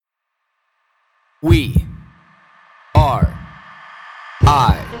We are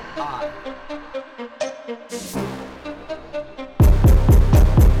I.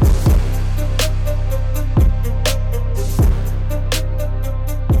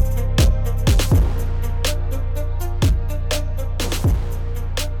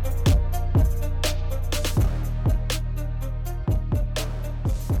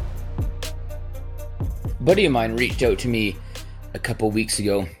 A buddy of mine reached out to me a couple weeks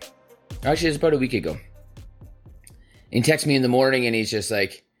ago. Actually, it was about a week ago. And he texts me in the morning and he's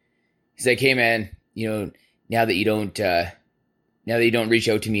like, hey man, now that you don't reach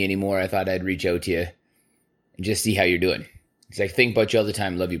out to me anymore, I thought I'd reach out to you and just see how you're doing. He's like, think about you all the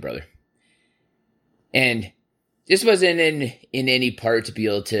time. Love you, brother. And this wasn't in any part to be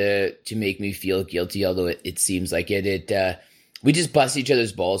able to make me feel guilty, although it seems like it. We just bust each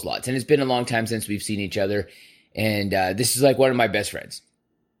other's balls lots. And it's been a long time since we've seen each other. And this is like one of my best friends.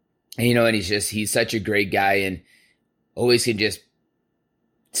 And, and he's such a great guy and always can just,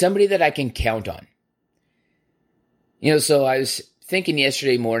 somebody that I can count on. So I was thinking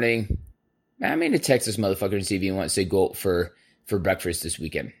yesterday morning, I'm going to text this motherfucker and see if he wants to go out for breakfast this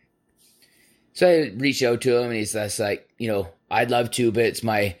weekend. So I reached out to him and he's just like, I'd love to, but it's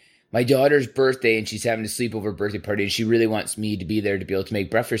my daughter's birthday and she's having a sleepover birthday party and she really wants me to be there to be able to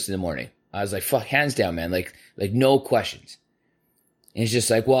make breakfast in the morning. I was like, fuck, hands down, man. Like no questions. And he's just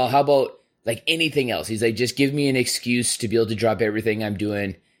like, well, how about like anything else? He's like, just give me an excuse to be able to drop everything I'm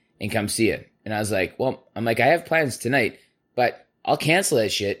doing and come see it. And I was like, well, I have plans tonight, but I'll cancel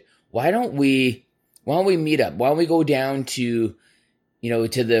that shit. Why don't we meet up? Why don't we go down to,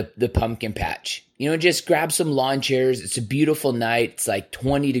 to the pumpkin patch, just grab some lawn chairs. It's a beautiful night. It's like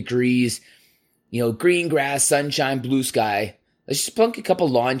 20 degrees, green grass, sunshine, blue sky. Let's just plunk a couple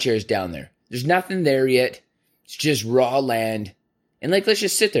lawn chairs down there. There's nothing there yet. It's just raw land. And let's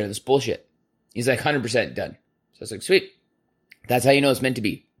just sit there in this bullshit. He's like 100% done. So I was like, sweet. That's how you know it's meant to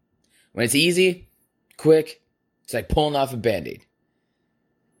be. When it's easy, quick, it's like pulling off a Band-Aid.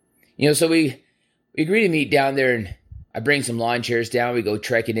 So we agree to meet down there and I bring some lawn chairs down. We go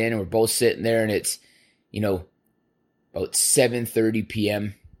trekking in and we're both sitting there and it's, about 7:30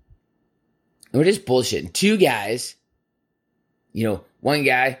 p.m. And we're just bullshitting. Two guys, one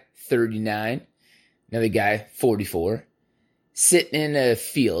guy, 39, another guy, 44. Sitting in a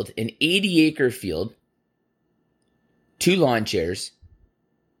field, an 80-acre field, two lawn chairs,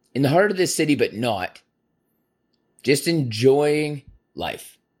 in the heart of the city, but not. Just enjoying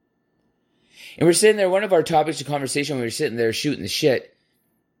life. And we're sitting there, one of our topics of conversation when we were sitting there shooting the shit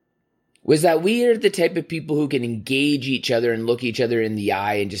was that we are the type of people who can engage each other and look each other in the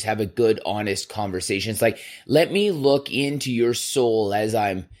eye and just have a good, honest conversation. It's like, let me look into your soul as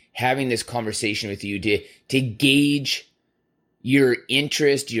I'm having this conversation with you to gauge your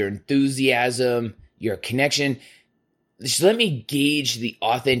interest, your enthusiasm, your connection. Just let me gauge the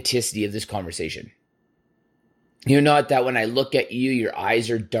authenticity of this conversation. Not that when I look at you, your eyes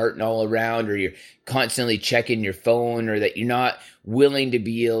are darting all around or you're constantly checking your phone or that you're not willing to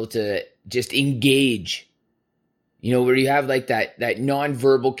be able to just engage. Where you have like that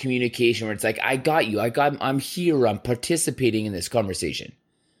nonverbal communication where it's like, I got you. I'm here. I'm participating in this conversation.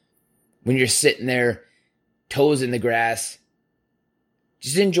 When you're sitting there, toes in the grass,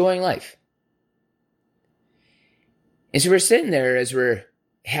 just enjoying life. And so we're sitting there as we're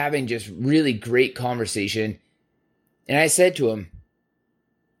having just really great conversation. And I said to him,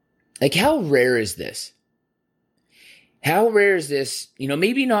 like, how rare is this? How rare is this?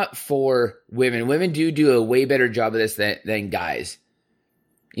 Maybe not for women. Women do a way better job of this than guys.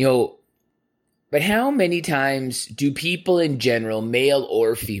 But how many times do people in general, male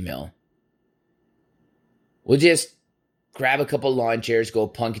or female, will just grab a couple lawn chairs, go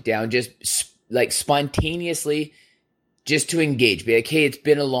punk it down, just like spontaneously, just to engage. Be like, hey, it's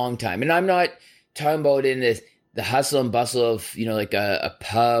been a long time. And I'm not talking about in the hustle and bustle of, like a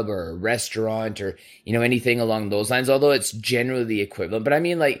pub or a restaurant or, anything along those lines, although it's generally the equivalent. But I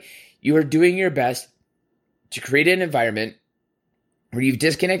mean, like, you are doing your best to create an environment where you've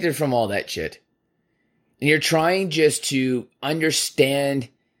disconnected from all that shit. And you're trying just to understand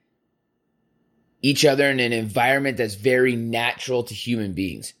each other in an environment that's very natural to human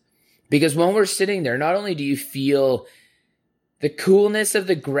beings. Because when we're sitting there, not only do you feel the coolness of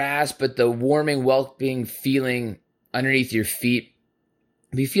the grass, but the warming, welcoming feeling underneath your feet.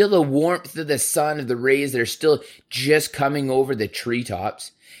 You feel the warmth of the sun, of the rays that are still just coming over the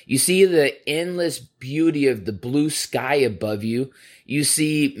treetops. You see the endless beauty of the blue sky above you. You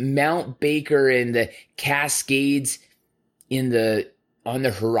see Mount Baker and the Cascades on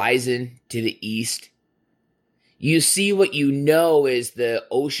the horizon to the east. You see what you know is the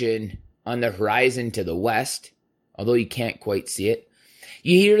ocean on the horizon to the west, although you can't quite see it.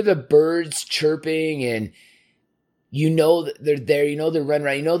 You hear the birds chirping and you know that they're there. You know they're running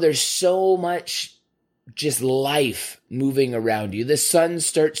around. You know there's so much just life moving around you. The sun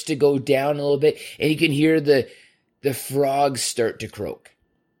starts to go down a little bit and you can hear the frogs start to croak.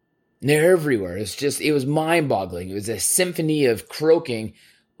 And they're everywhere. It was mind-boggling. It was a symphony of croaking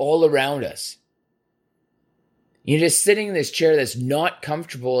all around us. You're just sitting in this chair that's not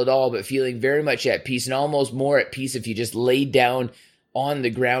comfortable at all, but feeling very much at peace, and almost more at peace if you just lay down on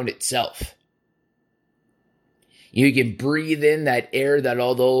the ground itself. You can breathe in that air that,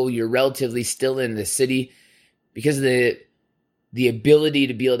 although you're relatively still in the city, because of the ability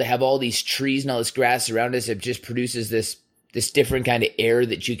to be able to have all these trees and all this grass around us, it just produces this different kind of air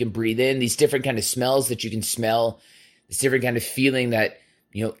that you can breathe in, these different kind of smells that you can smell, this different kind of feeling that,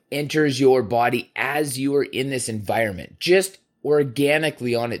 enters your body as you are in this environment, just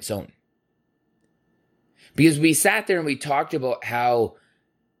organically on its own. Because we sat there and we talked about how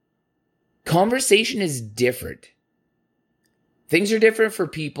conversation is different. Things are different for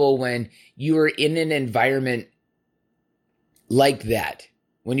people when you are in an environment like that,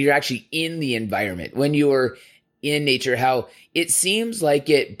 when you're actually in the environment, when you're in nature, how it seems like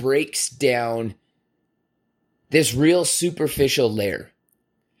it breaks down this real superficial layer.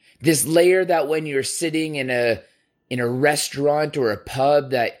 This layer that when you're sitting in a restaurant or a pub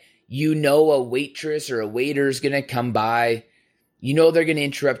that a waitress or a waiter is going to come by, they're going to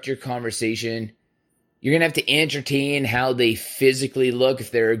interrupt your conversation. You're going to have to entertain how they physically look. If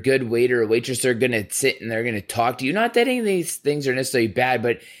they're a good waiter or waitress, they're going to sit and they're going to talk to you. Not that any of these things are necessarily bad,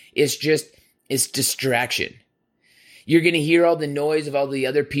 but it's distraction. You're going to hear all the noise of all the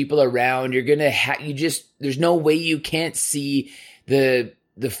other people around. You're going to there's no way you can't see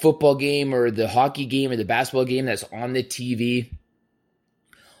the football game or the hockey game or the basketball game that's on the TV.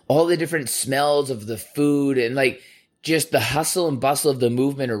 All the different smells of the food and just the hustle and bustle of the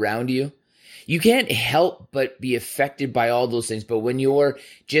movement around you. You can't help but be affected by all those things. But when you're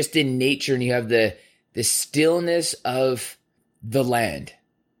just in nature and you have the stillness of the land,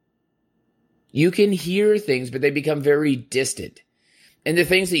 you can hear things, but they become very distant. And the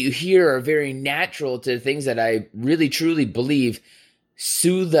things that you hear are very natural to the things that I really truly believe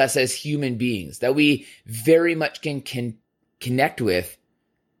soothe us as human beings, that we very much can connect with,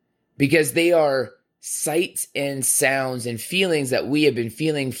 because they are sights and sounds and feelings that we have been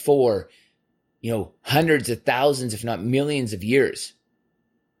feeling for, hundreds of thousands, if not millions of years.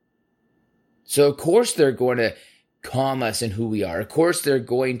 So of course they're going to calm us in who we are. Of course they're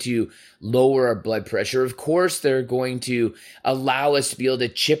going to lower our blood pressure. Of course they're going to allow us to be able to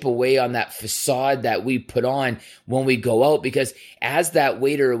chip away on that facade that we put on when we go out, because as that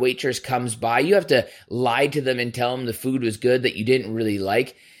waiter or waitress comes by, you have to lie to them and tell them the food was good that you didn't really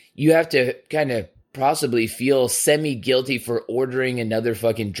like. You have to kind of possibly feel semi-guilty for ordering another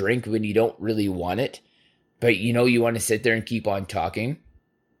fucking drink when you don't really want it, but you want to sit there and keep on talking.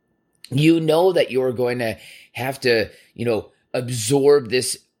 That you're going to have to, absorb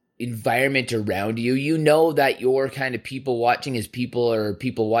this environment around you. That your kind of people watching is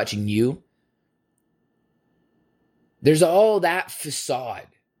people watching you. There's all that facade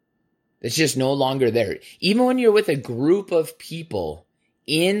that's just no longer there. Even when you're with a group of people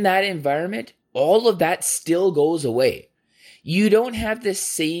in that environment, all of that still goes away. You don't have the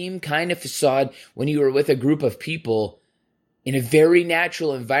same kind of facade when you are with a group of people in a very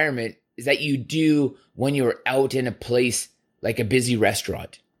natural environment is that you do when you're out in a place like a busy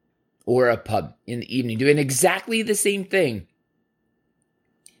restaurant or a pub in the evening, doing exactly the same thing.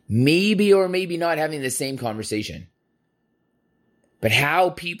 Maybe or maybe not having the same conversation. But how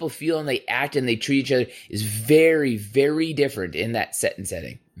people feel and they act and they treat each other is very, very different in that set and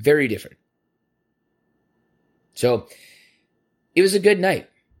setting. Very different. So it was a good night.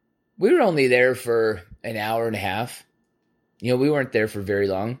 We were only there for an hour and a half. We weren't there for very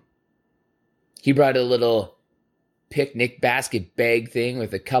long. He brought a little picnic basket bag thing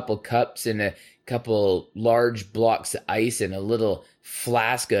with a couple cups and a couple large blocks of ice and a little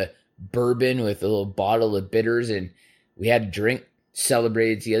flask of bourbon with a little bottle of bitters. And we had a drink,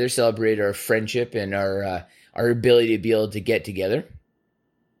 celebrated together, celebrated our friendship and our ability to be able to get together.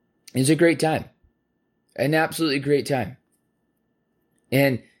 It was a great time. An absolutely great time.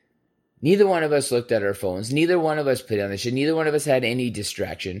 And neither one of us looked at our phones. Neither one of us put on the shit. Neither one of us had any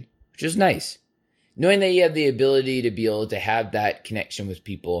distraction, which was nice. Knowing that you have the ability to be able to have that connection with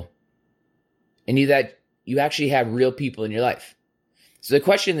people and that you actually have real people in your life. So the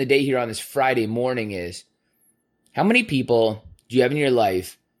question of the day here on this Friday morning is, how many people do you have in your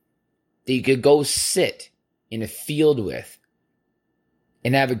life that you could go sit in a field with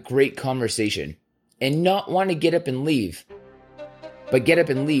and have a great conversation and not want to get up and leave, but get up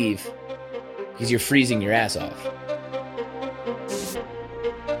and leave because you're freezing your ass off.